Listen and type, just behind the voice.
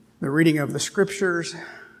The reading of the scriptures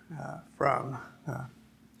from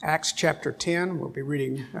Acts chapter 10. We'll be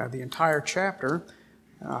reading the entire chapter.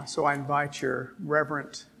 So I invite your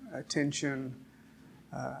reverent attention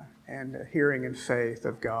and hearing and faith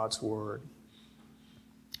of God's word.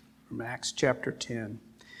 From Acts chapter 10.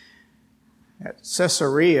 At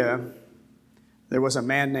Caesarea, there was a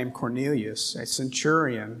man named Cornelius, a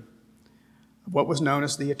centurion of what was known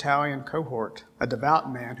as the Italian cohort, a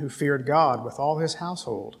devout man who feared God with all his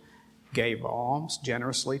household, gave alms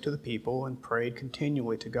generously to the people, and prayed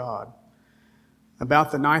continually to God.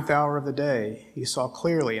 About the 9th hour of the day, he saw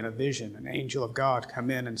clearly in a vision an angel of God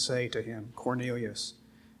come in and say to him, "Cornelius."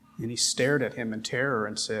 And he stared at him in terror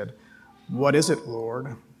and said, "What is it,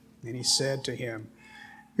 Lord?" And he said to him,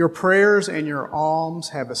 "Your prayers and your alms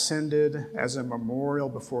have ascended as a memorial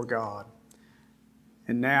before God.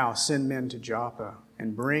 And now send men to Joppa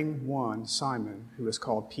and bring one Simon, who is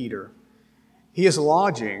called Peter. He is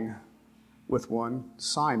lodging with one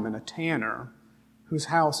Simon, a tanner, whose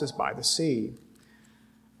house is by the sea."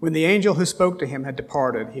 When the angel who spoke to him had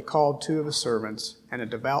departed, he called 2 of his servants and a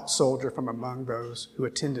devout soldier from among those who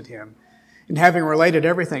attended him. And having related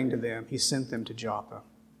everything to them, he sent them to Joppa.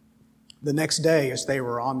 The next day, as they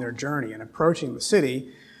were on their journey and approaching the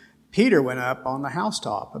city, Peter went up on the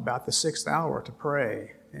housetop about the 6th hour to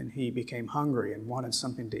pray, and he became hungry and wanted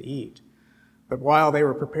something to eat. But while they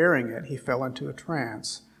were preparing it, he fell into a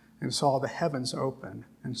trance and saw the heavens open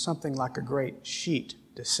and something like a great sheet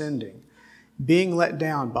descending, being let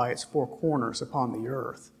down by its 4 corners upon the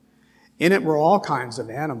earth. In it were all kinds of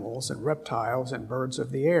animals and reptiles and birds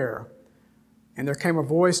of the air. And there came a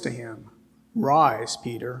voice to him, "Rise,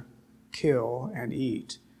 Peter, kill and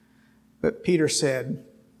eat." But Peter said,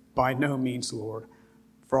 "By no means, Lord,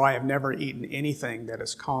 for I have never eaten anything that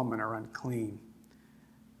is common or unclean."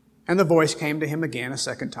 And the voice came to him again a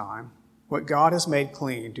second time, "What God has made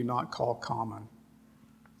clean, do not call common."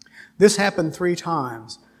 This happened 3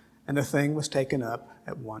 times, and the thing was taken up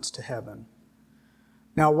at once to heaven.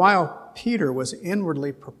 Now, while Peter was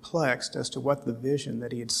inwardly perplexed as to what the vision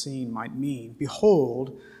that he had seen might mean,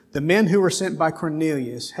 behold, the men who were sent by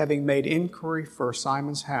Cornelius, having made inquiry for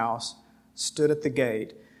Simon's house, stood at the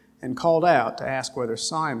gate and called out to ask whether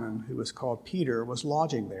Simon, who was called Peter, was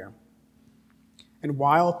lodging there. And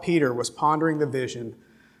while Peter was pondering the vision,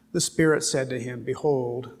 the Spirit said to him,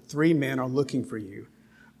 "Behold, 3 men are looking for you.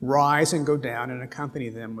 Rise and go down and accompany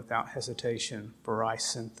them without hesitation, for I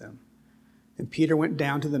sent them." And Peter went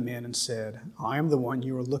down to the men and said, "I am the one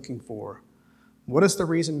you are looking for. What is the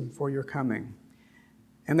reason for your coming?"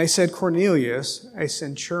 And they said, "Cornelius, a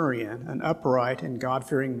centurion, an upright and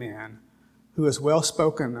God-fearing man, who is well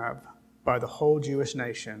spoken of by the whole Jewish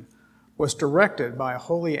nation, was directed by a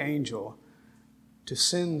holy angel to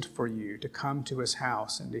send for you to come to his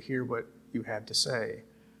house and to hear what you had to say."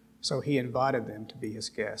 So he invited them to be his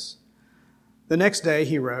guests. The next day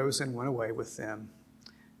he rose and went away with them.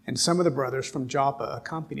 And some of the brothers from Joppa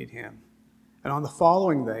accompanied him. And on the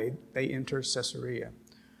following day they entered Caesarea.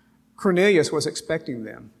 Cornelius was expecting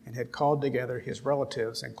them and had called together his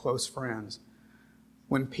relatives and close friends.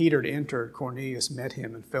 When Peter entered, Cornelius met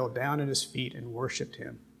him and fell down at his feet and worshipped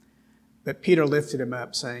him. But Peter lifted him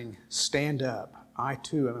up, saying, "Stand up, I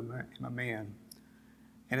too am a man."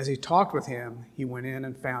 And as he talked with him, he went in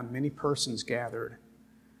and found many persons gathered.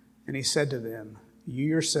 And he said to them, "You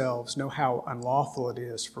yourselves know how unlawful it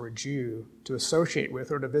is for a Jew to associate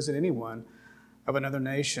with or to visit anyone of another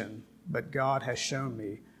nation, but God has shown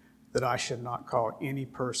me that I should not call any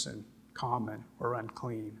person common or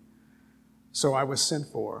unclean. So I was sent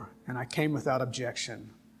for, and I came without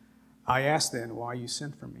objection. I asked then why you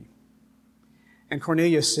sent for me." And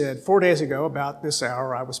Cornelius said, 4 days ago, about this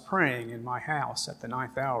hour, I was praying in my house at the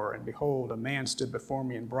 9th hour, and behold, a man stood before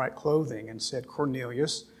me in bright clothing and said,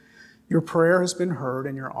 "Cornelius, your prayer has been heard,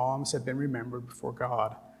 and your alms have been remembered before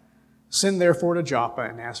God. Send therefore to Joppa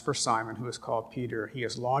and ask for Simon, who is called Peter. He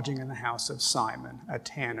is lodging in the house of Simon, a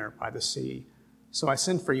tanner by the sea." So I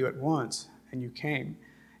sent for you at once, and you came.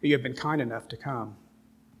 You have been kind enough to come.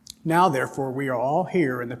 Now, therefore, we are all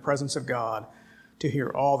here in the presence of God to hear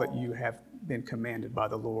all that you have been commanded by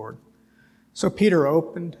the Lord. So Peter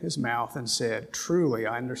opened his mouth and said, "Truly,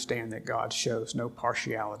 I understand that God shows no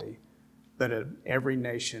partiality, but in every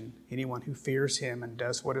nation, anyone who fears him and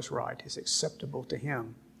does what is right is acceptable to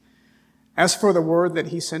him. As for the word that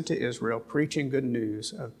he sent to Israel, preaching good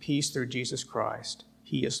news of peace through Jesus Christ,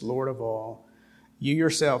 he is Lord of all. You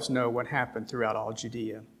yourselves know what happened throughout all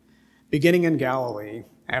Judea, beginning in Galilee,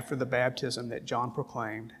 after the baptism that John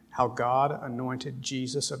proclaimed, how God anointed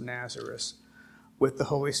Jesus of Nazareth with the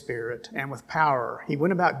Holy Spirit and with power. He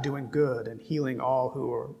went about doing good and healing all who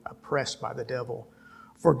were oppressed by the devil,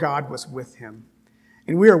 for God was with him.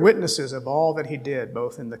 And we are witnesses of all that he did,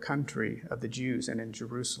 both in the country of the Jews and in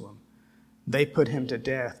Jerusalem. They put him to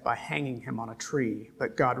death by hanging him on a tree,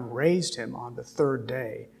 but God raised him on the third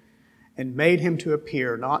day and made him to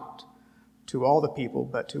appear not to all the people,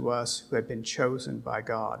 but to us who had been chosen by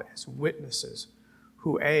God as witnesses,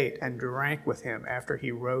 who ate and drank with him after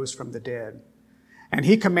he rose from the dead. And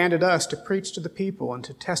he commanded us to preach to the people and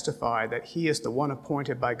to testify that he is the one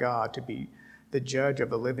appointed by God to be the judge of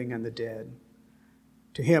the living and the dead.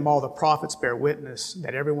 To him all the prophets bear witness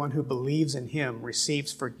that everyone who believes in him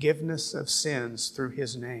receives forgiveness of sins through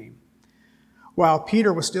his name. While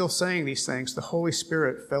Peter was still saying these things, the Holy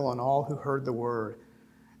Spirit fell on all who heard the word,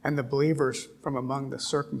 and the believers from among the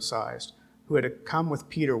circumcised who had come with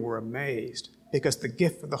Peter were amazed, because the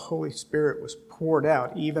gift of the Holy Spirit was poured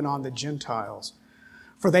out even on the Gentiles,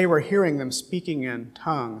 for they were hearing them speaking in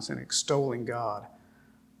tongues and extolling God.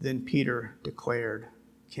 Then Peter declared,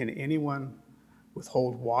 "Can anyone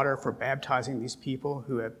withhold water for baptizing these people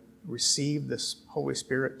who have received this Holy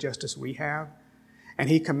Spirit just as we have?" And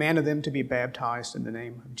he commanded them to be baptized in the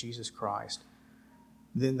name of Jesus Christ.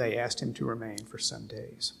 Then they asked him to remain for some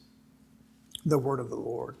days. The word of the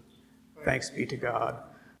Lord. Thanks be to God.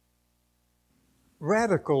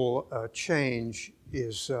 Radical change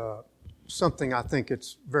is something I think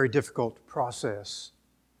it's very difficult to process.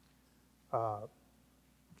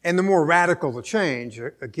 And the more radical the change,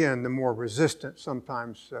 again, the more resistant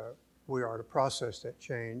sometimes we are to process that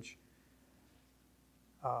change.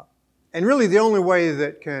 And really the only way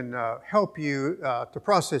that can help you to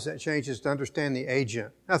process that change is to understand the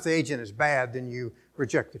agent. Now, if the agent is bad, then you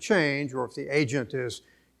reject the change, or if the agent is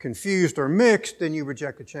confused or mixed, then you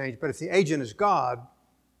reject the change. But if the agent is God,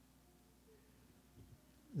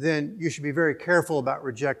 then you should be very careful about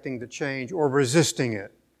rejecting the change or resisting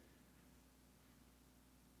it.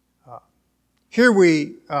 Here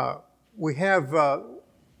we have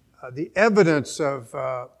the evidence of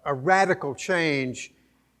a radical change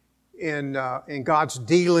in God's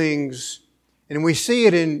dealings, and we see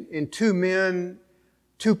it in two men,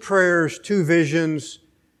 two prayers, two visions,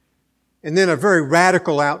 and then a very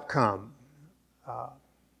radical outcome.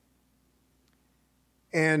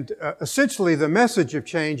 And essentially the message of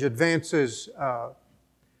change advances the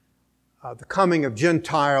coming of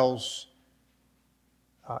Gentiles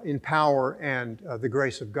in power and the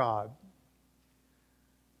grace of God.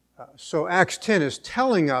 So Acts 10 is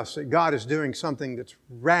telling us that God is doing something that's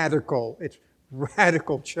radical. It's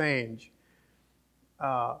radical change.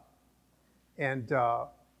 And the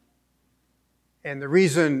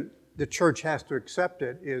reason the church has to accept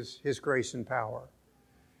it is His grace and power.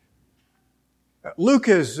 Luke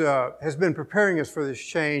has been preparing us for this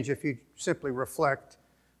change. If you simply reflect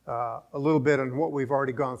a little bit on what we've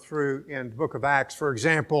already gone through in the book of Acts. For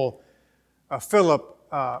example, Philip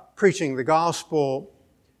preaching the gospel,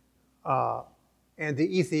 and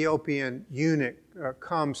the Ethiopian eunuch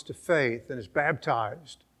comes to faith and is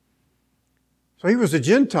baptized. So he was a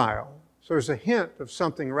Gentile. So there's a hint of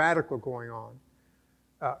something radical going on.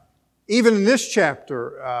 Even in this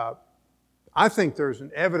chapter, I think there's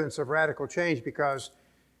an evidence of radical change because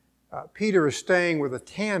Peter is staying with a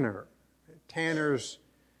tanner. Tanners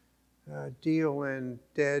deal in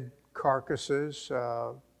dead carcasses,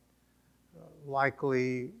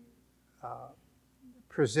 likely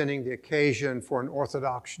presenting the occasion for an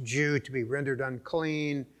Orthodox Jew to be rendered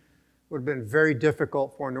unclean. Would have been very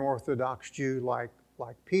difficult for an Orthodox Jew like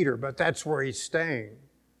Peter, but that's where he's staying.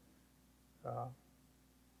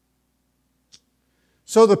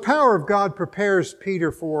 So the power of God prepares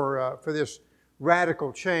Peter for this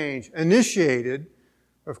radical change, initiated,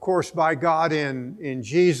 of course, by God in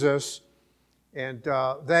Jesus. And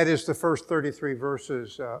that is the first 33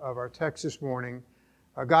 verses of our text this morning.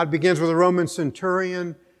 God begins with a Roman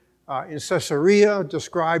centurion in Caesarea,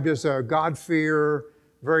 described as a God-fearer,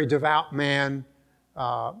 very devout man.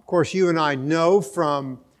 Of course, you and I know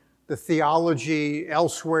from the theology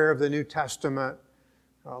elsewhere of the New Testament,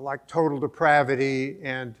 like total depravity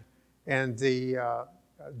and the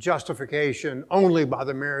justification only by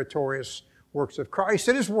the meritorious works of Christ.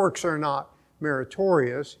 And His works are not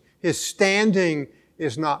meritorious. His standing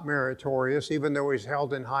is not meritorious, even though He's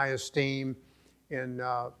held in high esteem in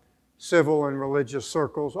civil and religious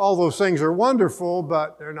circles. All those things are wonderful,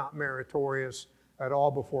 but they're not meritorious at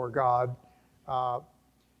all before God.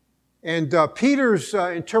 And Peter's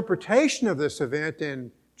interpretation of this event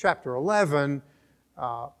in chapter 11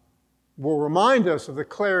 will remind us of the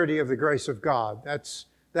clarity of the grace of God.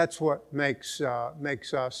 That's what makes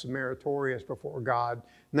us meritorious before God,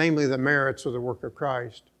 namely the merits of the work of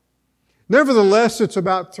Christ. Nevertheless, it's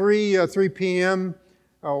about 3 p.m.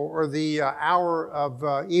 or the hour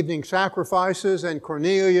of evening sacrifices, and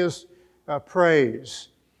Cornelius prays.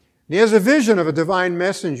 And he has a vision of a divine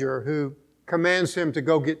messenger who commands him to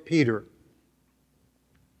go get Peter.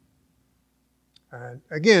 And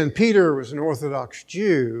again, Peter was an Orthodox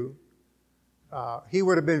Jew. He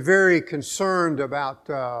would have been very concerned about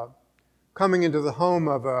coming into the home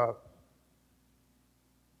of a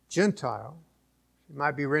Gentile. He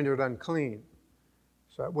might be rendered unclean.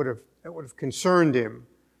 So that would have concerned him.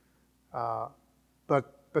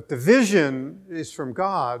 But the vision is from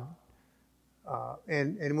God,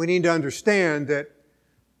 and we need to understand that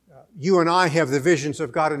you and I have the visions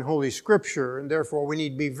of God in Holy Scripture, and therefore we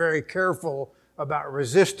need to be very careful about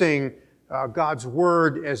resisting God's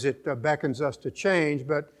Word as it beckons us to change.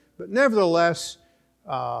 But nevertheless,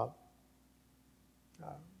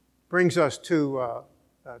 brings us to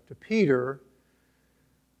Peter.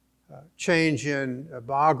 Change in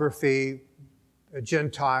biography, a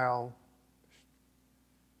Gentile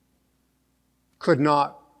could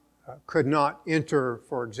not enter,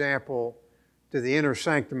 for example, to the inner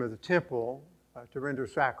sanctum of the temple to render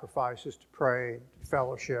sacrifices, to pray, to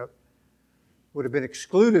fellowship. Would have been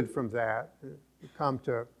excluded from that. Come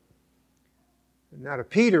to now to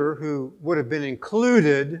Peter, who would have been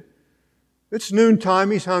included. It's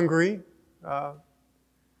noontime. He's hungry.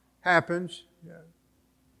 Happens.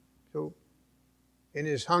 So in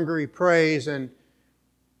his hunger he prays, and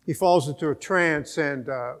he falls into a trance, and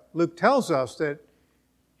Luke tells us that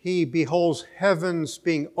he beholds heavens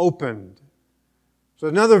being opened. So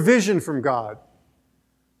another vision from God.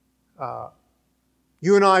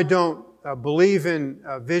 You and I don't believe in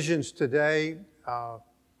visions today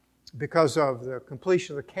because of the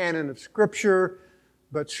completion of the canon of Scripture,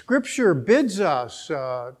 but Scripture bids us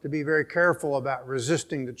to be very careful about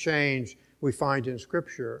resisting the change we find in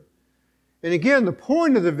Scripture. And again, the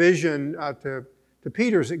point of the vision to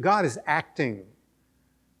Peter is that God is acting.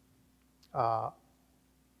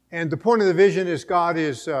 And the point of the vision is God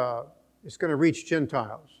is going to reach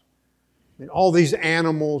Gentiles. I mean, all these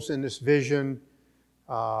animals in this vision,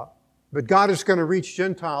 but God is going to reach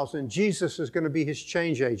Gentiles, and Jesus is going to be His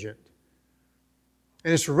change agent.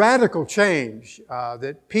 And it's radical change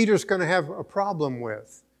that Peter's going to have a problem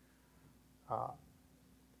with. But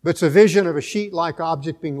it's a vision of a sheet-like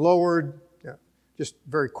object being lowered. Just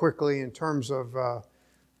very quickly in terms of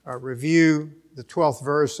review, the 12th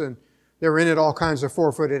verse, and there were in it all kinds of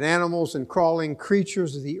four-footed animals and crawling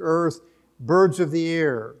creatures of the earth, birds of the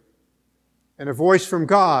air. And a voice from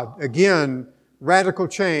God. Again, radical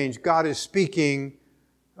change. God is speaking.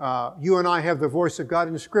 You and I have the voice of God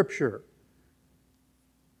in Scripture.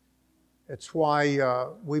 That's why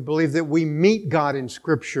we believe that we meet God in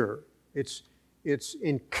Scripture. It's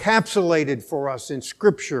encapsulated for us in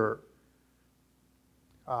Scripture.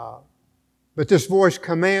 But this voice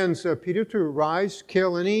commands Peter to rise,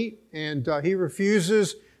 kill, and eat, and he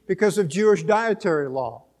refuses because of Jewish dietary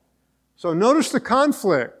law. So notice the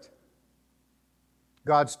conflict.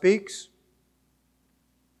 God speaks,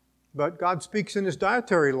 but God speaks in His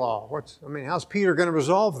dietary law. How's Peter going to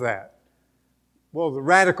resolve that? Well, the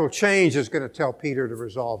radical change is going to tell Peter to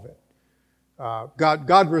resolve it.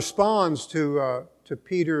 God responds to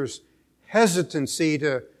Peter's hesitancy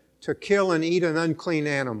to kill and eat an unclean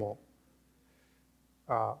animal,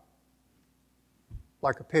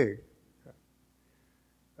 like a pig.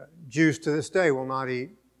 Jews to this day will not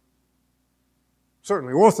eat.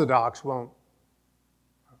 Certainly Orthodox won't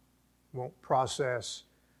process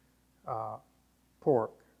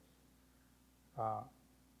pork.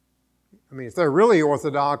 If they're really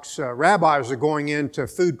Orthodox, rabbis are going into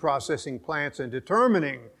food processing plants and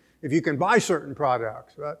determining if you can buy certain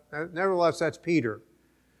products. But nevertheless, that's Peter.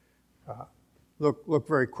 Look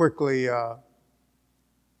very quickly.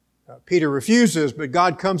 Peter refuses, but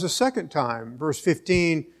God comes a second time. Verse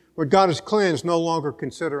 15, what God has cleansed, no longer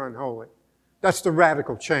consider unholy. That's the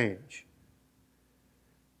radical change.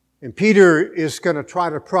 And Peter is going to try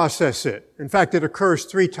to process it. In fact, it occurs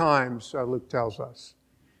 3 times, Luke tells us.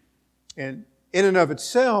 And in and of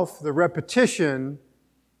itself, the repetition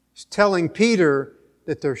is telling Peter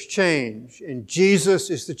that there's change. And Jesus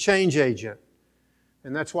is the change agent.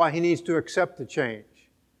 And that's why he needs to accept the change.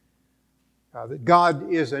 That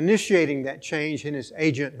God is initiating that change in His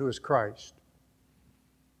agent, who is Christ.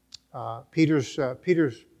 Peter's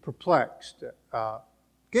perplexed.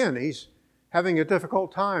 Again, he's having a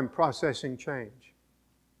difficult time processing change.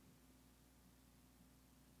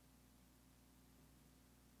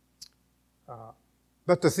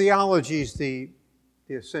 But the theology is the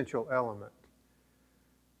essential element.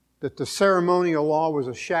 That the ceremonial law was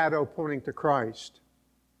a shadow pointing to Christ.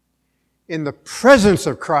 In the presence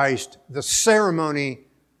of Christ, the ceremony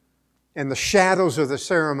and the shadows of the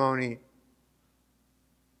ceremony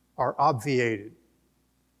are obviated.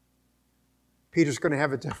 Peter's going to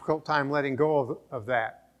have a difficult time letting go of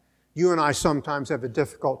that. You and I sometimes have a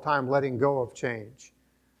difficult time letting go of change.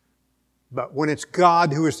 But when it's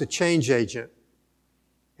God who is the change agent,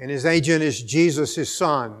 and His agent is Jesus, His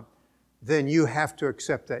Son, then you have to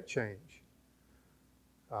accept that change.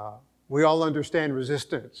 We all understand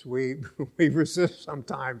resistance. We resist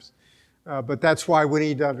sometimes. But that's why we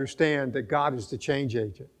need to understand that God is the change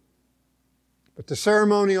agent. But the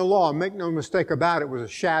ceremonial law, make no mistake about it, was a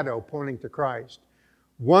shadow pointing to Christ.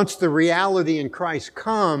 Once the reality in Christ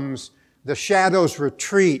comes, the shadows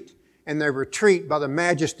retreat, and they retreat by the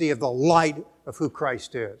majesty of the light of who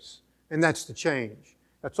Christ is. And that's the change.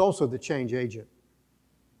 That's also the change agent.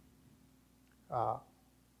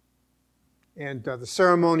 The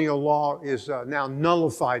ceremonial law is now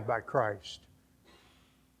nullified by Christ,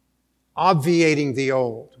 obviating the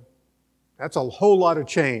old. That's a whole lot of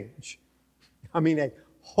change. I mean, a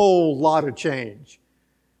whole lot of change.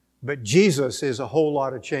 But Jesus is a whole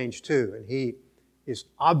lot of change too, and He is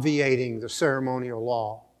obviating the ceremonial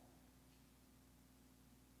law.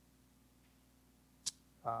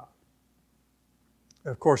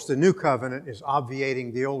 Of course, the new covenant is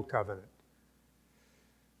obviating the old covenant.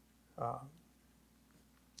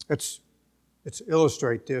 Let's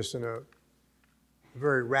illustrate this in a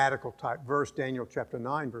very radical type verse, Daniel chapter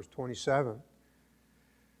 9, verse 27.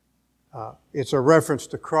 It's a reference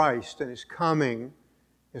to Christ and His coming,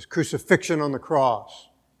 His crucifixion on the cross.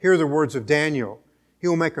 Hear the words of Daniel. He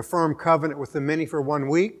will make a firm covenant with the many for 1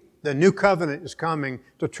 week. The new covenant is coming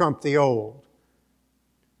to trump the old.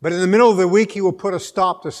 But in the middle of the week, He will put a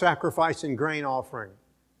stop to sacrifice and grain offering.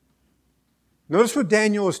 Notice what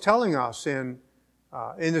Daniel is telling us in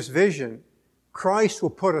this vision. Christ will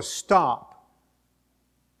put a stop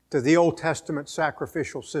to the Old Testament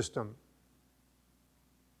sacrificial system.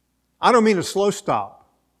 I don't mean a slow stop.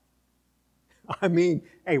 I mean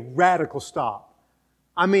a radical stop.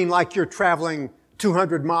 I mean like you're traveling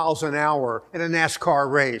 200 miles an hour in a NASCAR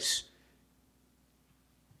race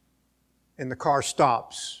and the car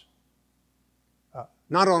stops.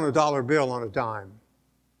 Not on a dollar bill, on a dime.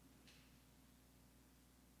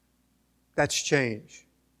 That's change.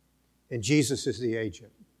 And Jesus is the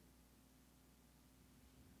agent.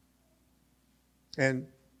 And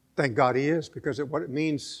thank God He is, because of what it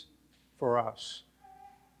means for us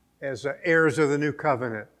as heirs of the new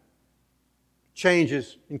covenant. Change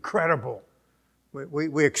is incredible.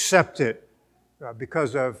 We accept it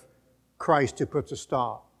because of Christ who puts a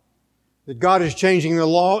stop. That God is changing the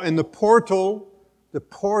law and the portal,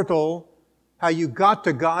 how you got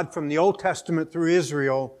to God from the Old Testament through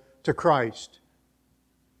Israel to Christ.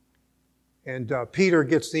 And Peter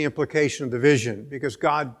gets the implication of the vision because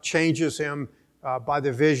God changes him by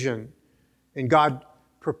the vision. And God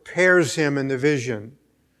prepares him in the vision.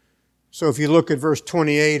 So if you look at verse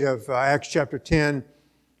 28 of Acts chapter 10,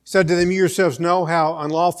 said to them, "You yourselves know how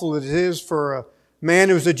unlawful it is for a man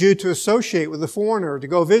who is a Jew to associate with a foreigner, to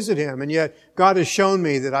go visit him. And yet God has shown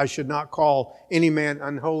me that I should not call any man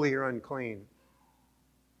unholy or unclean."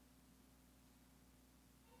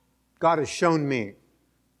 God has shown me.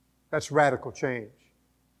 That's radical change.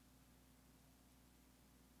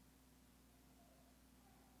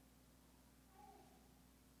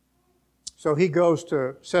 So he goes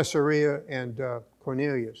to Caesarea and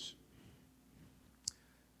Cornelius.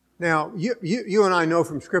 Now, you and I know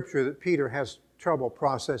from Scripture that Peter has trouble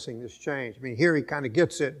processing this change. I mean, here he kind of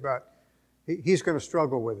gets it, but he's going to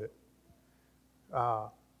struggle with it.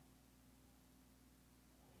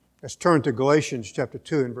 Let's turn to Galatians chapter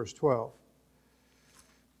 2 and verse 12.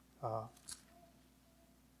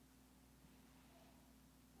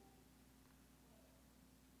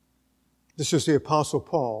 This is the Apostle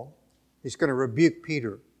Paul. He's going to rebuke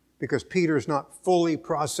Peter because Peter is not fully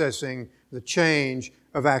processing the change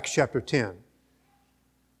of Acts chapter 10.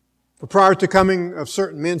 For prior to coming of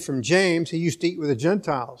certain men from James, he used to eat with the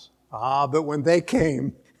Gentiles. But when they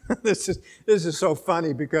came, this is so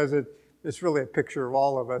funny because it's really a picture of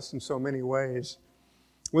all of us in so many ways.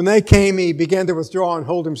 When they came, he began to withdraw and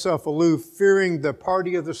hold himself aloof, fearing the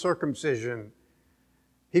party of the circumcision.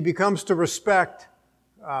 He becomes to respect,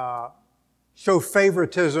 show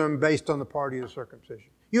favoritism based on the party of the circumcision.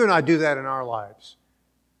 You and I do that in our lives.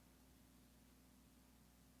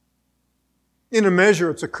 In a measure,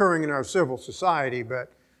 it's occurring in our civil society,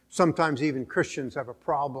 but sometimes even Christians have a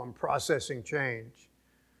problem processing change.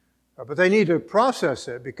 But they need to process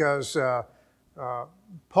it because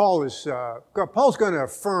Paul's going to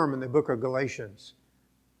affirm in the book of Galatians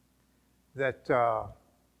that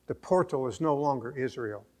the portal is no longer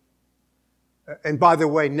Israel. and by the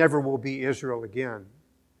way, never will be Israel again.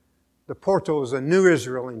 The portal is a new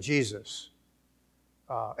Israel in Jesus.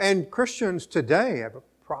 And Christians today have a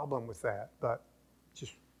problem with that, but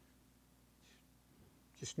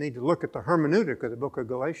just need to look at the hermeneutic of the book of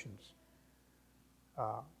Galatians.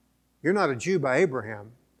 You're not a Jew by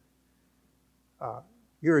Abraham.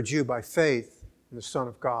 You're a Jew by faith in the Son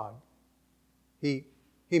of God. He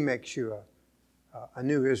makes you a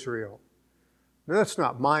new Israel. Now, that's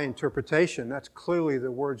not my interpretation. That's clearly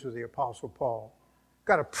the words of the Apostle Paul.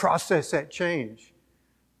 Got to process that change.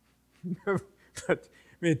 But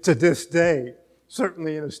to this day,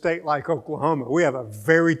 certainly in a state like Oklahoma, we have a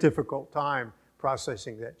very difficult time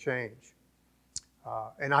processing that change.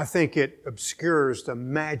 And I think it obscures the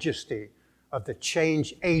majesty of the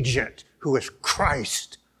change agent who is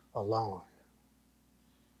Christ alone.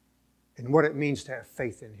 And what it means to have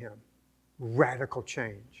faith in Him. Radical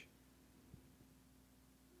change.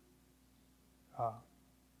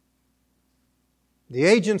 The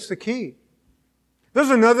agent's the key.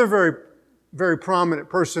 There's another very, very prominent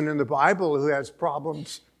person in the Bible who has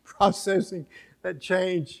problems processing that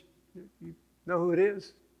change. You know who it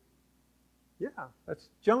is? Yeah, that's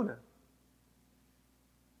Jonah.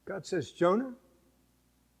 God says, Jonah,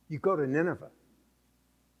 you go to Nineveh.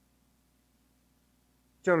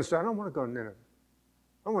 Jonah said, I don't want to go to Nineveh.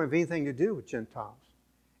 I don't want to have anything to do with Gentiles.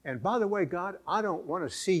 And by the way, God, I don't want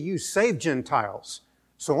to see you save Gentiles.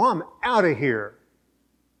 So I'm out of here.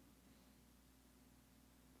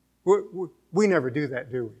 We never do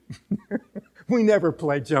that, do we? We never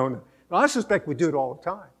play Jonah. Well, I suspect we do it all the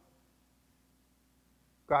time.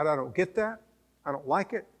 God, I don't get that. I don't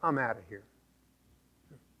like it. I'm out of here.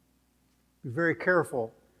 Be very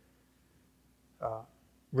careful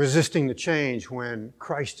resisting the change when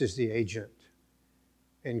Christ is the agent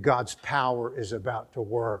and God's power is about to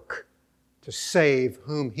work to save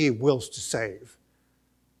whom He wills to save.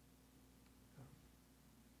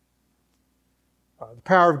 The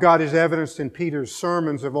power of God is evidenced in Peter's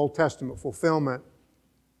sermons of Old Testament fulfillment,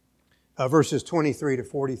 verses 23 to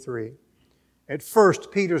 43. At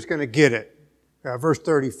first, Peter's going to get it. Verse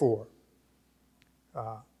 34.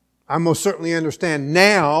 I most certainly understand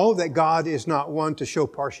now that God is not one to show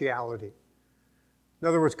partiality. In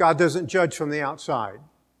other words, God doesn't judge from the outside.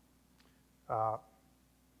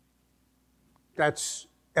 That's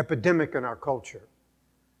epidemic in our culture.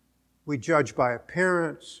 We judge by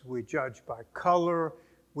appearance, we judge by color,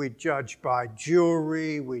 we judge by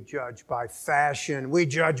jewelry, we judge by fashion, we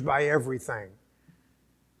judge by everything.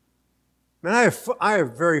 I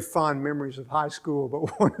have very fond memories of high school,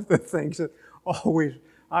 but one of the things that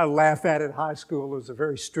I laugh at high school was a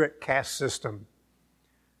very strict caste system.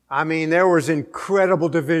 I mean, there was incredible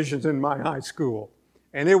divisions in my high school.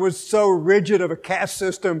 And it was so rigid of a caste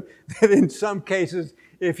system that in some cases,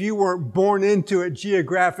 if you weren't born into it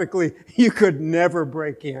geographically, you could never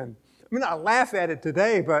break in. I mean, I laugh at it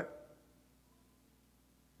today, but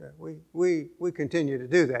we continue to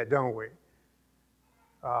do that, don't we?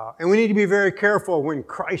 And we need to be very careful when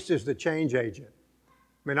Christ is the change agent.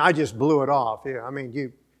 I mean, I just blew it off. Yeah, I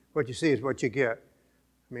mean, what you see is what you get.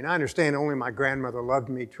 I mean, I understand only my grandmother loved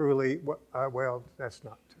me truly. Well, that's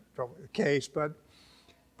not the case, but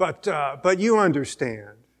you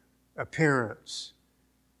understand appearance.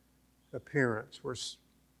 We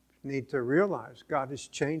need to realize God has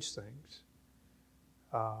changed things.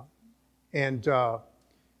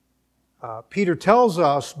 Peter tells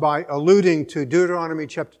us by alluding to Deuteronomy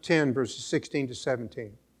chapter 10, verses 16 to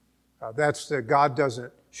 17. That's that God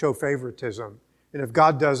doesn't show favoritism. And if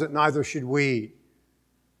God doesn't, neither should we.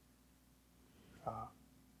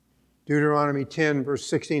 Deuteronomy 10, verse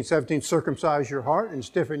 16, 17, circumcise your heart and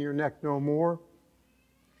stiffen your neck no more.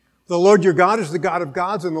 The Lord your God is the God of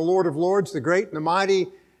gods and the Lord of lords, the great and the mighty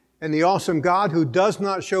and the awesome God who does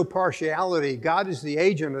not show partiality. God is the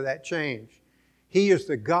agent of that change. He is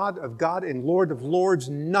the God of God and Lord of lords.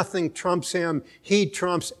 Nothing trumps Him. He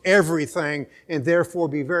trumps everything. And therefore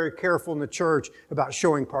be very careful in the church about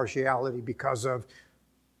showing partiality because of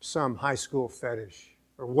some high school fetish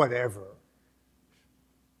or whatever.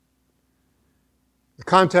 The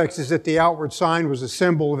context is that the outward sign was a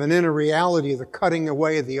symbol of an inner reality, the cutting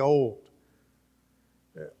away of the old.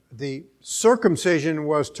 The circumcision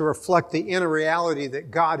was to reflect the inner reality that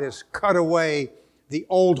God has cut away the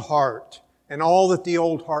old heart and all that the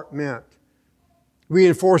old heart meant.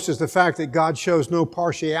 Reinforces the fact that God shows no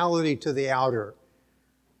partiality to the outer.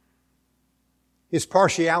 His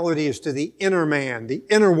partiality is to the inner man, the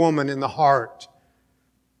inner woman in the heart.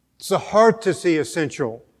 It's the heart that's the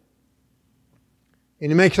essential. And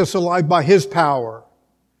He makes us alive by His power.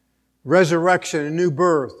 Resurrection and new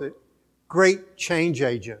birth, a great change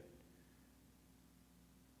agent.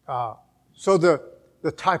 So the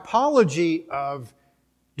typology of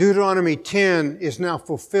Deuteronomy 10 is now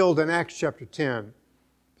fulfilled in Acts chapter 10.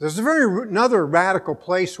 There's another radical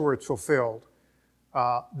place where it's fulfilled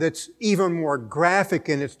that's even more graphic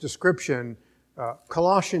in its description.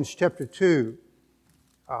 Colossians chapter 2,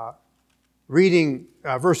 reading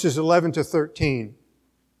verses 11 to 13.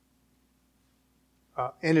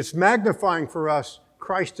 And it's magnifying for us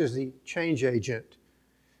Christ as the change agent,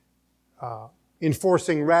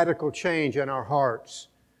 enforcing radical change in our hearts.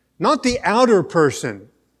 Not the outer person.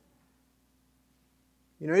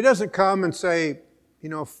 He doesn't come and say,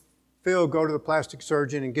 Phil, go to the plastic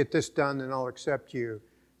surgeon and get this done and I'll accept you.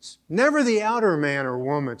 It's never the outer man or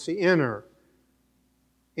woman, it's the inner.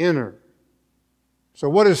 Inner. So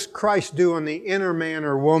what does Christ do on the inner man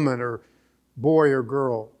or woman or boy or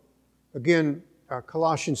girl? Again,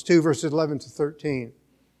 Colossians 2, verses 11 to 13.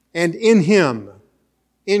 And in Him,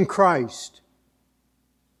 in Christ,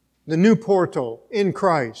 the new portal, in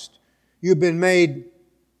Christ, you've been made,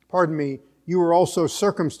 you were also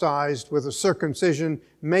circumcised with a circumcision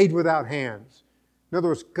made without hands. In other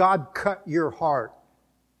words, God cut your heart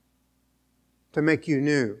to make you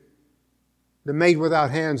new. The made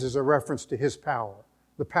without hands is a reference to His power,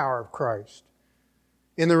 the power of Christ.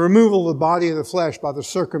 In the removal of the body of the flesh by the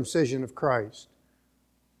circumcision of Christ.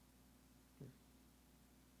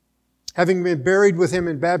 Having been buried with Him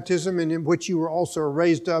in baptism, and in which you were also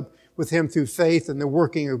raised up with Him through faith in the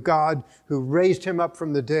working of God, who raised Him up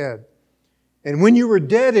from the dead. And when you were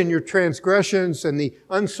dead in your transgressions and the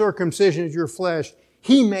uncircumcision of your flesh,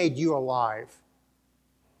 He made you alive.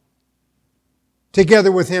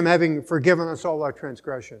 Together with Him, having forgiven us all our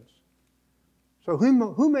transgressions. So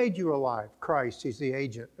who made you alive? Christ. He's the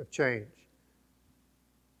agent of change.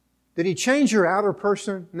 Did He change your outer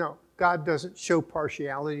person? No. God doesn't show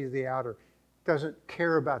partiality to the outer. Doesn't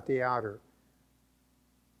care about the outer.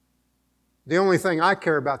 The only thing I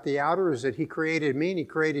care about the outer is that He created me and He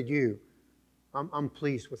created you. I'm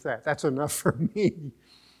pleased with that. That's enough for me.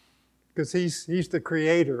 Because He's the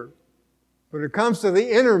Creator. When it comes to the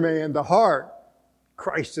inner man, the heart,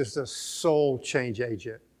 Christ is the sole change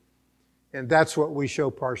agent. And that's what we show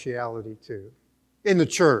partiality to. In the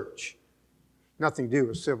church. Nothing to do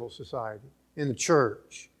with civil society. In the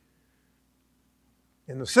church.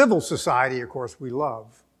 In the civil society, of course, we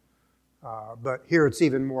love. But here it's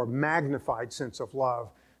even more magnified sense of love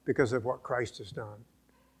because of what Christ has done.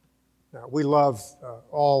 Now, we love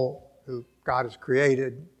all who God has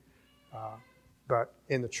created. But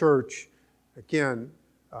in the church, again,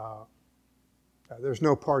 there's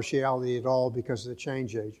no partiality at all because of the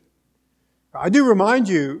change agent. I do remind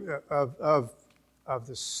you of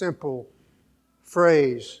the simple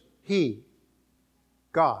phrase, He,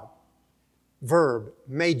 God, verb,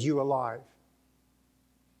 made you alive.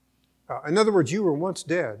 In other words, you were once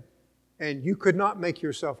dead and you could not make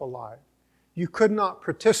yourself alive. You could not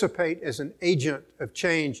participate as an agent of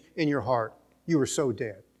change in your heart. You were so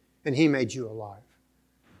dead and He made you alive.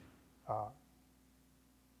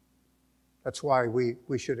 That's why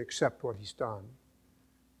we should accept what He's done.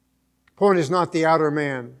 The point is not the outer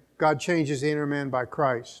man. God changes the inner man by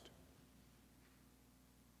Christ.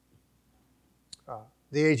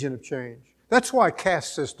 The agent of change. That's why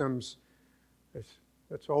caste systems,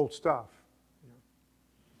 that's old stuff.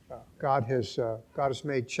 God has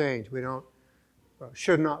made change. We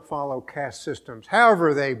should not follow caste systems,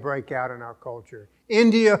 however they break out in our culture.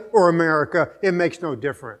 India or America, it makes no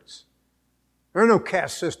difference. There are no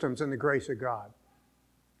caste systems in the grace of God.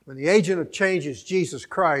 When the agent of change is Jesus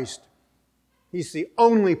Christ, He's the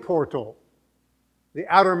only portal. The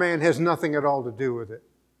outer man has nothing at all to do with it.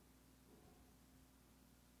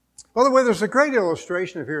 By the way, there's a great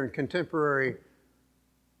illustration of here in contemporary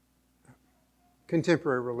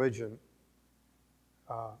religion.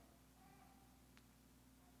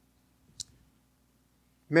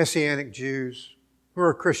 Messianic Jews who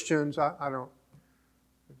are Christians. I don't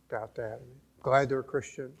doubt that. I'm glad they're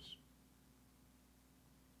Christians.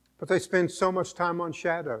 But they spend so much time on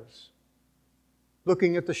shadows,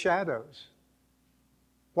 looking at the shadows.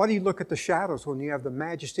 Why do you look at the shadows when you have the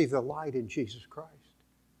majesty of the light in Jesus Christ?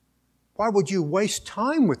 Why would you waste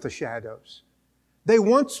time with the shadows? They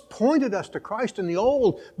once pointed us to Christ in the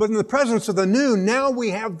old, but in the presence of the new, now we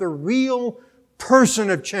have the real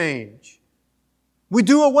person of change. We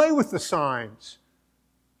do away with the signs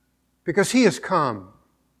because He has come.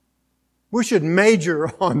 We should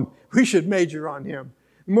major on Him.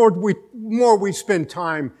 The more we spend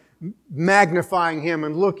time magnifying Him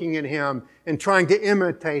and looking at Him and trying to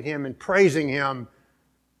imitate Him and praising Him,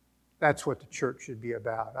 that's what the church should be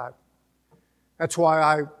about. That's why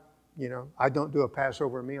I don't do a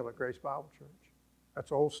Passover meal at Grace Bible Church.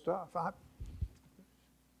 That's old stuff.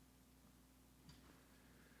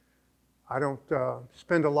 I don't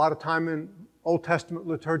spend a lot of time in Old Testament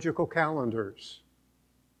liturgical calendars.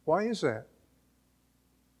 Why is that?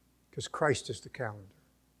 Because Christ is the calendar.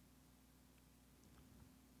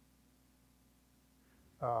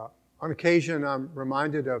 On occasion, I'm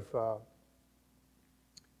reminded of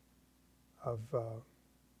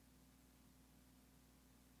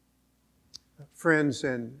friends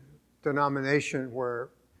in denomination where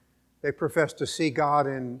they profess to see God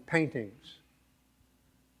in paintings.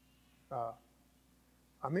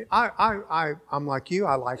 I'm like you.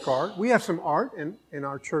 I like art. We have some art in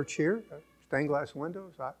our church here. Stained glass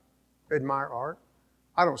windows. I admire art.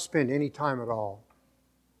 I don't spend any time at all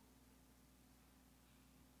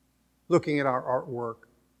looking at our artwork,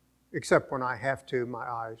 except when I have to, my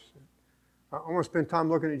eyes. I want to spend time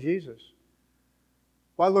looking at Jesus.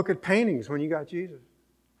 Why look at paintings when you got Jesus?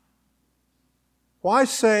 Why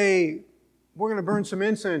say, we're going to burn some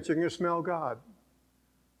incense, you're going to smell God?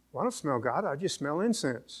 Well, I don't smell God, I just smell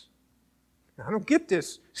incense. I don't get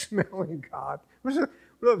this smelling God. I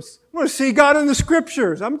want to see God in the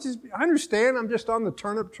Scriptures. I understand, I'm just on the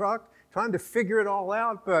turnip truck trying to figure it all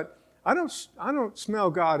out, but I don't smell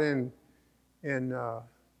God in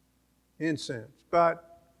incense.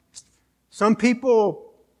 But some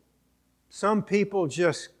people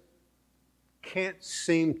just can't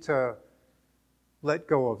seem to let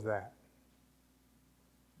go of that.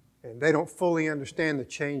 And they don't fully understand the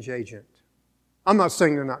change agent. I'm not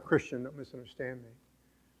saying they're not Christian, don't misunderstand me.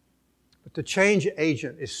 But the change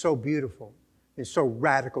agent is so beautiful and so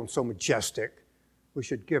radical and so majestic, we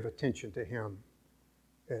should give attention to Him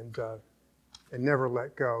and never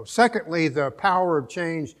let go. Secondly, the power of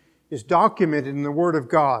change is documented in the Word of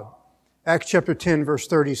God. Acts chapter 10, verse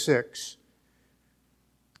 36.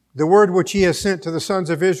 The word which He has sent to the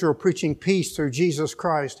sons of Israel, preaching peace through Jesus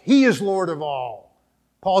Christ. He is Lord of all.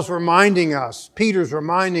 Paul's reminding us, Peter's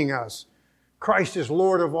reminding us, Christ is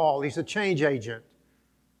Lord of all. He's a change agent.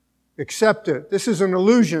 Accept it. This is an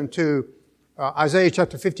allusion to Isaiah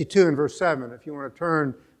chapter 52 and verse 7, if you want to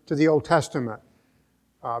turn to the Old Testament.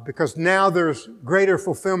 Because now there's greater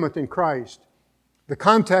fulfillment in Christ. The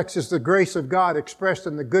context is the grace of God expressed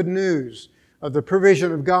in the good news of the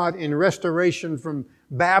provision of God in restoration from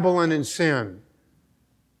Babylon and sin.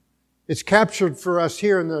 It's captured for us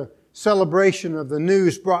here in the celebration of the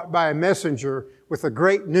news brought by a messenger with the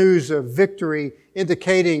great news of victory,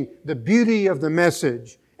 indicating the beauty of the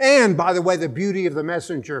message. And, by the way, the beauty of the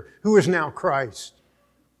messenger, who is now Christ.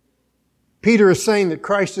 Peter is saying that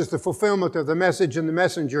Christ is the fulfillment of the message and the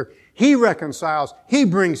messenger. He reconciles. He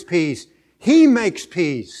brings peace. He makes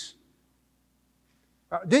peace.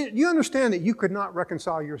 Do you understand that you could not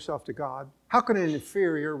reconcile yourself to God? How can an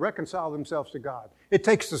inferior reconcile themselves to God? It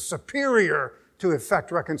takes the superior to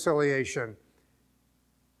effect reconciliation.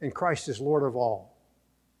 And Christ is Lord of all.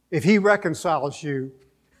 If He reconciles you,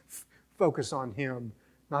 focus on Him,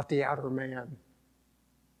 not the outer man.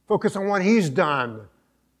 Focus on what He's done,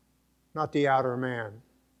 not the outer man.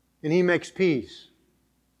 And He makes peace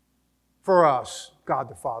for us, God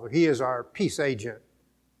the Father. He is our peace agent.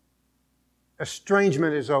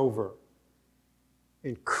 Estrangement is over.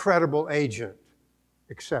 Incredible agent.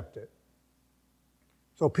 Accept it.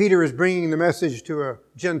 So Peter is bringing the message to a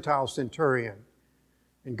Gentile centurion.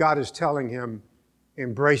 And God is telling him,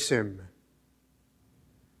 embrace Him.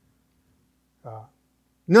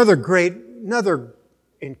 Another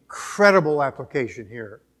incredible application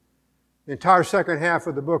here. The entire second half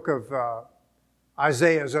of the book of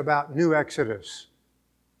Isaiah is about new exodus.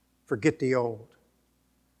 Forget the old.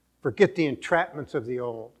 Forget the entrapments of the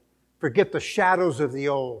old. Forget the shadows of the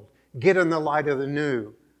old. Get in the light of the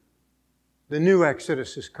new. The new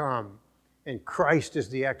exodus has come, and Christ is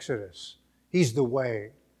the exodus. He's the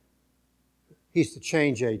way. He's the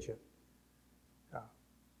change agent.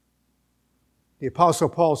 The Apostle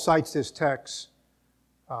Paul cites this text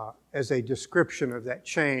as a description of that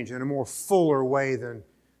change in a more fuller way than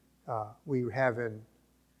we have in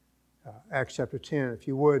Acts chapter 10. If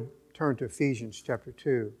you would, turn to Ephesians chapter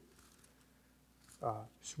 2.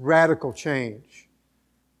 It's radical change.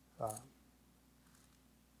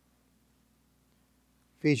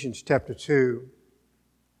 Ephesians chapter 2,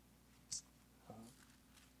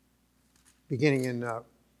 beginning in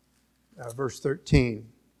verse 13.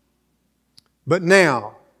 But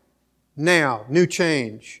now, new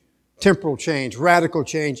change, temporal change, radical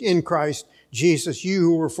change in Christ Jesus. You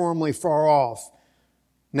who were formerly far off,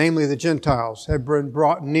 namely the Gentiles, have been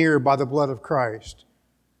brought near by the blood of Christ.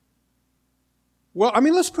 Well,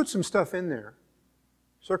 let's put some stuff in there.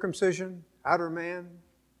 Circumcision, outer man.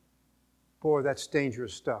 Boy, that's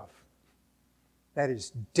dangerous stuff. That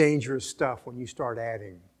is dangerous stuff when you start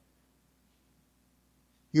adding.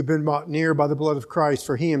 You've been brought near by the blood of Christ,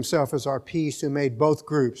 for He Himself is our peace, who made both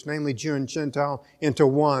groups, namely Jew and Gentile, into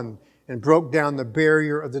one, and broke down the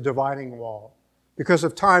barrier of the dividing wall. Because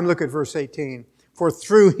of time, look at verse 18. For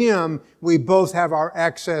through Him we both have our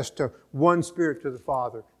access to one Spirit to the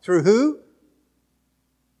Father. Through who?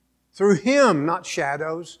 Through Him, not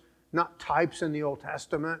shadows, not types in the Old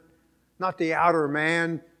Testament, not the outer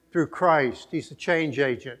man. Through Christ. He's the change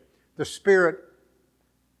agent. The Spirit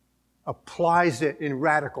applies it in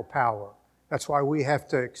radical power. That's why we have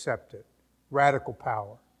to accept it. Radical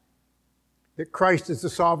power. That Christ is the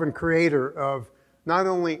sovereign creator of not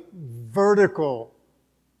only vertical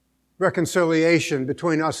reconciliation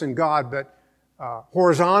between us and God, but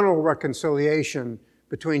horizontal reconciliation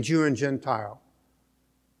between Jew and Gentile.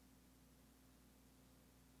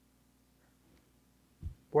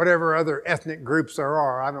 Whatever other ethnic groups there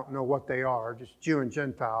are, I don't know what they are, just Jew and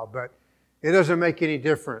Gentile, but it doesn't make any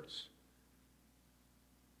difference.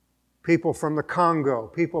 People from the Congo,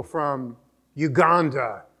 people from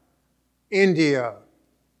Uganda, India,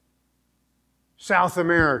 South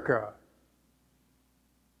America.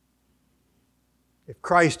 If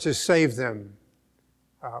Christ has saved them,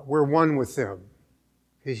 we're one with them.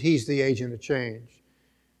 He's the agent of change.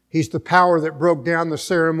 He's the power that broke down the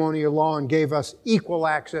ceremonial law and gave us equal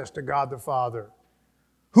access to God the Father.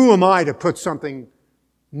 Who am I to put something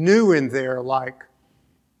new in there like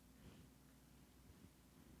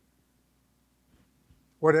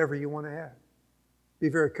whatever you want to add? Be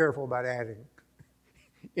very careful about adding.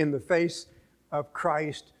 In the face of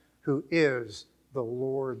Christ, who is the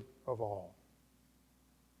Lord of all.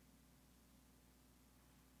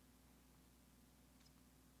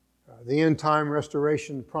 The end-time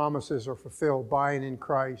restoration promises are fulfilled by and in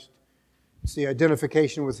Christ. It's the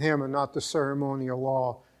identification with Him and not the ceremonial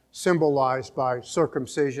law, symbolized by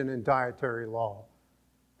circumcision and dietary law.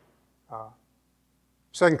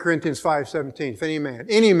 2 Corinthians 5:17, if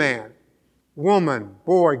any man, woman,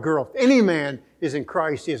 boy, girl, if any man is in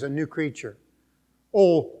Christ, he is a new creature.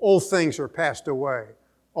 Old things are passed away.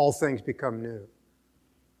 All things become new.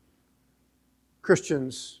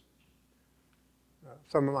 Christians,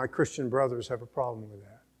 some of my Christian brothers have a problem with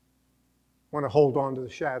that. Want to hold on to the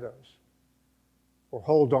shadows or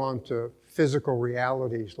hold on to physical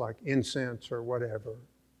realities like incense or whatever.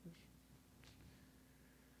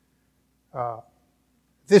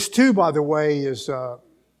 This too, by the way, is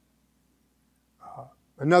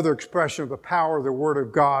another expression of the power of the Word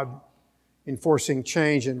of God enforcing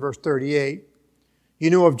change in verse 38. You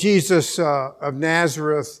know of Jesus of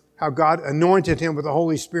Nazareth, how God anointed Him with the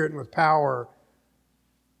Holy Spirit and with power.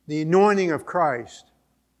 The anointing of Christ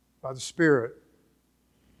by the Spirit.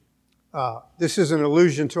 This is an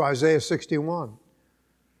allusion to Isaiah 61.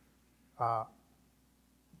 The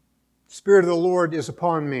Spirit of the Lord is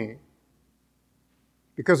upon me,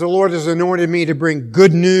 because the Lord has anointed me to bring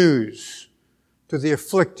good news to the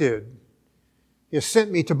afflicted. He has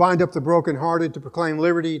sent me to bind up the brokenhearted, to proclaim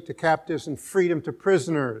liberty to captives and freedom to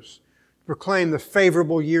prisoners, to proclaim the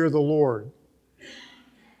favorable year of the Lord.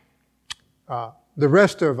 The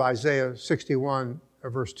rest of Isaiah 61,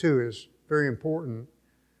 verse 2, is very important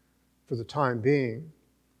for the time being,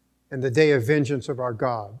 and the day of vengeance of our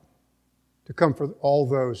God, to comfort all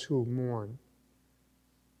those who mourn.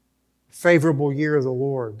 Favorable year of the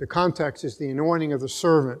Lord. The context is the anointing of the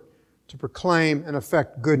servant to proclaim and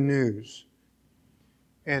effect good news.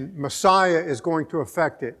 And Messiah is going to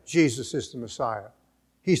effect it. Jesus is the Messiah.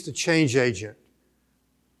 He's the change agent.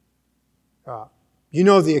 You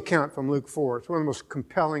know the account from Luke 4. It's one of the most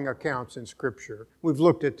compelling accounts in Scripture. We've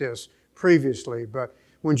looked at this previously, but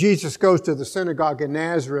when Jesus goes to the synagogue in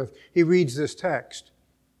Nazareth, He reads this text.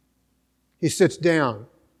 He sits down.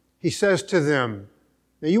 He says to them,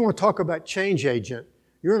 now you want to talk about change agent.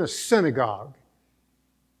 You're in a synagogue.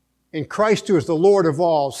 And Christ, who is the Lord of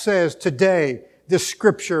all, says, today this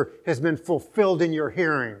Scripture has been fulfilled in your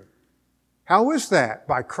hearing. How is that?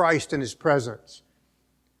 By Christ and His presence.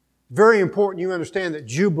 Very important you understand that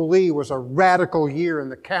Jubilee was a radical year in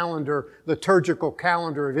the calendar, liturgical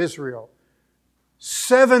calendar of Israel.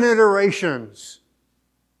 7 iterations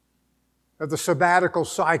of the sabbatical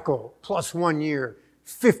cycle, plus 1 year,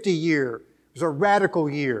 50 year. It was a radical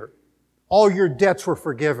year. All your debts were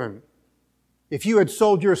forgiven. If you had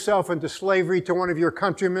sold yourself into slavery to one of your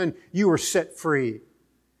countrymen, you were set free.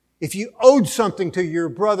 If you owed something to your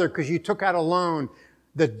brother because you took out a loan,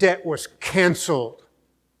 the debt was canceled.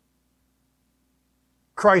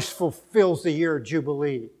 Christ fulfills the year of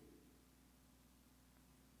Jubilee.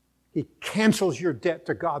 He cancels your debt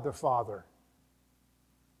to God the Father.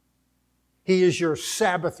 He is your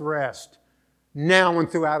Sabbath rest. now and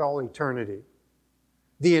throughout all eternity.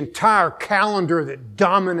 The entire calendar that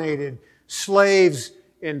dominated slaves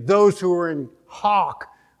and those who were in hock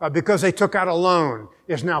because they took out a loan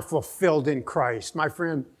is now fulfilled in Christ. My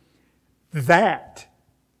friend, that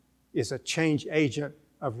is a change agent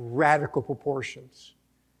of radical proportions.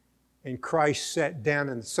 And Christ sat down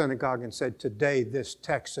in the synagogue and said, today this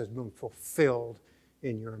text has been fulfilled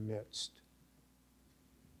in your midst.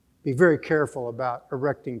 Be very careful about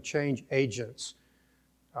erecting change agents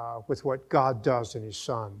with what God does in His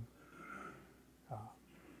Son.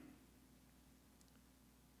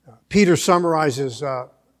 Peter summarizes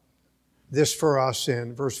this for us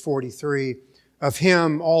in verse 43. Of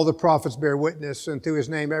Him all the prophets bear witness, and through His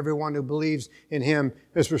name everyone who believes in Him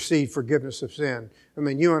has received forgiveness of sin. I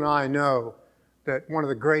mean, you and I know that one of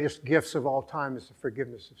the greatest gifts of all time is the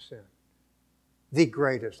forgiveness of sin. The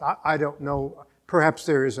greatest. I don't know, perhaps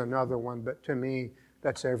there is another one, but to me,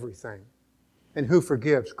 that's everything. And who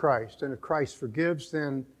forgives? Christ. And if Christ forgives,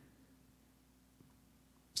 then...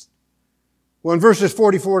 Well, in verses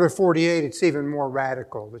 44 to 48, it's even more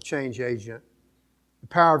radical, the change agent. The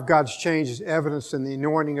power of God's change is evidenced in the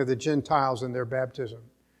anointing of the Gentiles in their baptism.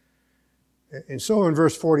 And so in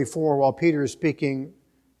verse 44, while Peter is speaking,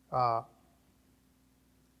 the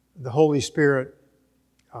Holy Spirit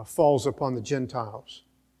falls upon the Gentiles.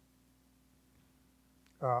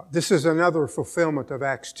 This is another fulfillment of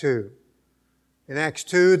Acts 2. In Acts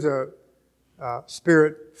 2, the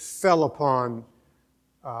Spirit fell upon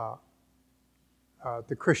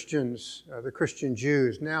the Christians, the Christian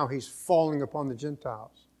Jews. Now He's falling upon the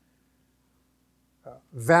Gentiles.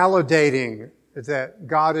 Validating that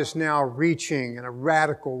God is now reaching in a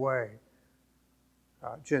radical way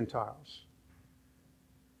Gentiles.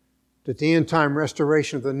 That the end-time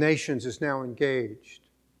restoration of the nations is now engaged.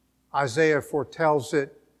 Isaiah foretells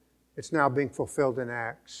it. It's now being fulfilled in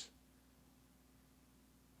Acts.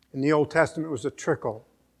 In the Old Testament, it was a trickle.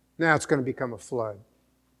 Now it's going to become a flood.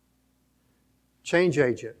 Change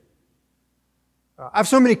agent. I have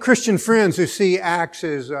so many Christian friends who see Acts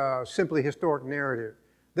as simply historic narrative.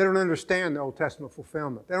 They don't understand the Old Testament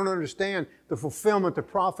fulfillment. They don't understand the fulfillment of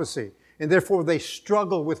prophecy. And therefore they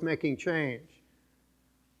struggle with making change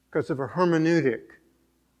because of a hermeneutic.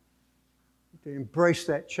 To embrace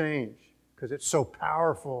that change because it's so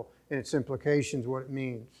powerful in its implications, what it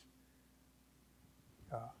means.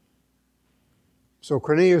 So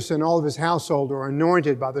Cornelius and all of his household are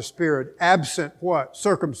anointed by the Spirit, absent what?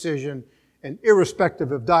 Circumcision and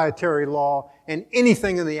irrespective of dietary law and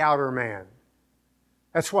anything in the outer man.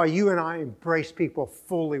 That's why you and I embrace people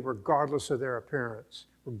fully regardless of their appearance.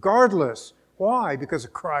 Regardless. Why? Because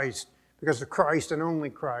of Christ. Because of Christ and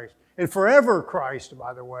only Christ. And forever Christ,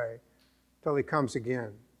 by the way, till He comes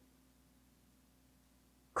again.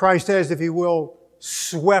 Christ has, if you will,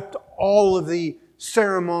 swept all of the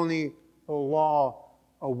ceremonial law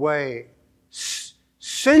away.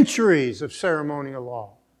 Centuries of ceremonial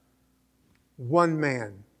law. One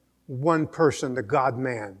man, one person, the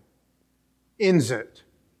God-man, ends it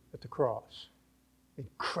at the cross.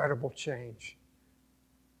 Incredible change.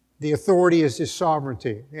 The authority is His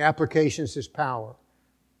sovereignty. The application is His power.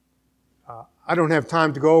 I don't have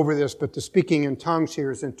time to go over this, but the speaking in tongues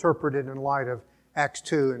here is interpreted in light of Acts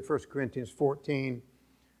 2 and 1 Corinthians 14.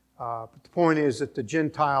 But the point is that the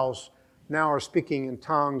Gentiles now are speaking in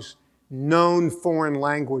tongues, known foreign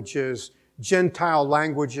languages, Gentile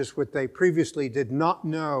languages which they previously did not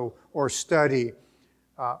know or study,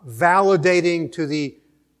 validating to the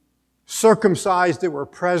circumcised that were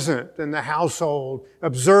present in the household,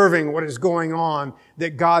 observing what is going on,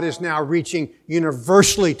 that God is now reaching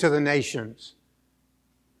universally to the nations.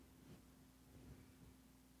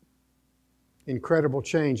 Incredible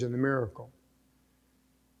change in the miracle.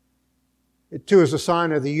 It too is a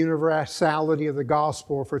sign of the universality of the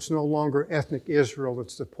gospel, for it's no longer ethnic Israel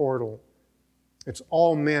that's the portal. It's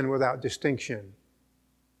all men without distinction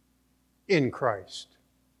in Christ.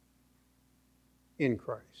 In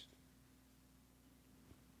Christ.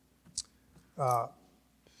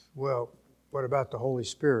 Well, what about the Holy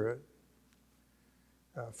Spirit?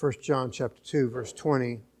 1 John chapter 2, verse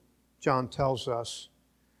 20, John tells us,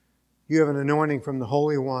 you have an anointing from the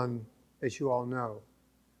Holy One, as you all know.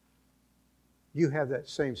 You have that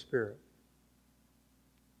same Spirit.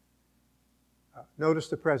 Notice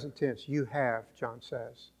the present tense. You have, John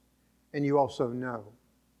says. And you also know.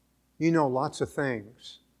 You know lots of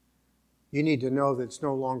things. You need to know that it's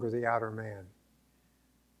no longer the outer man.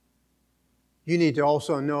 You need to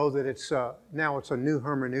also know that now it's a new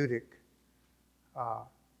hermeneutic.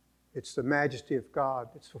 It's the majesty of God.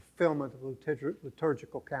 It's fulfillment of the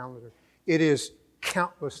liturgical calendar. It is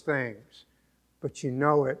countless things, but you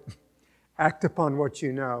know it Act upon what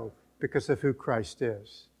you know because of who Christ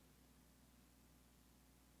is.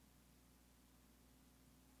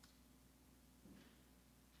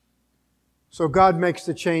 So God makes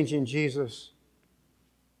the change in Jesus.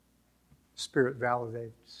 Spirit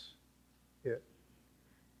validates it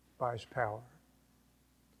by His power.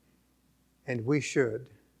 And we should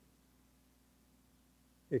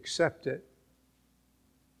accept it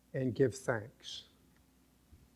and give thanks.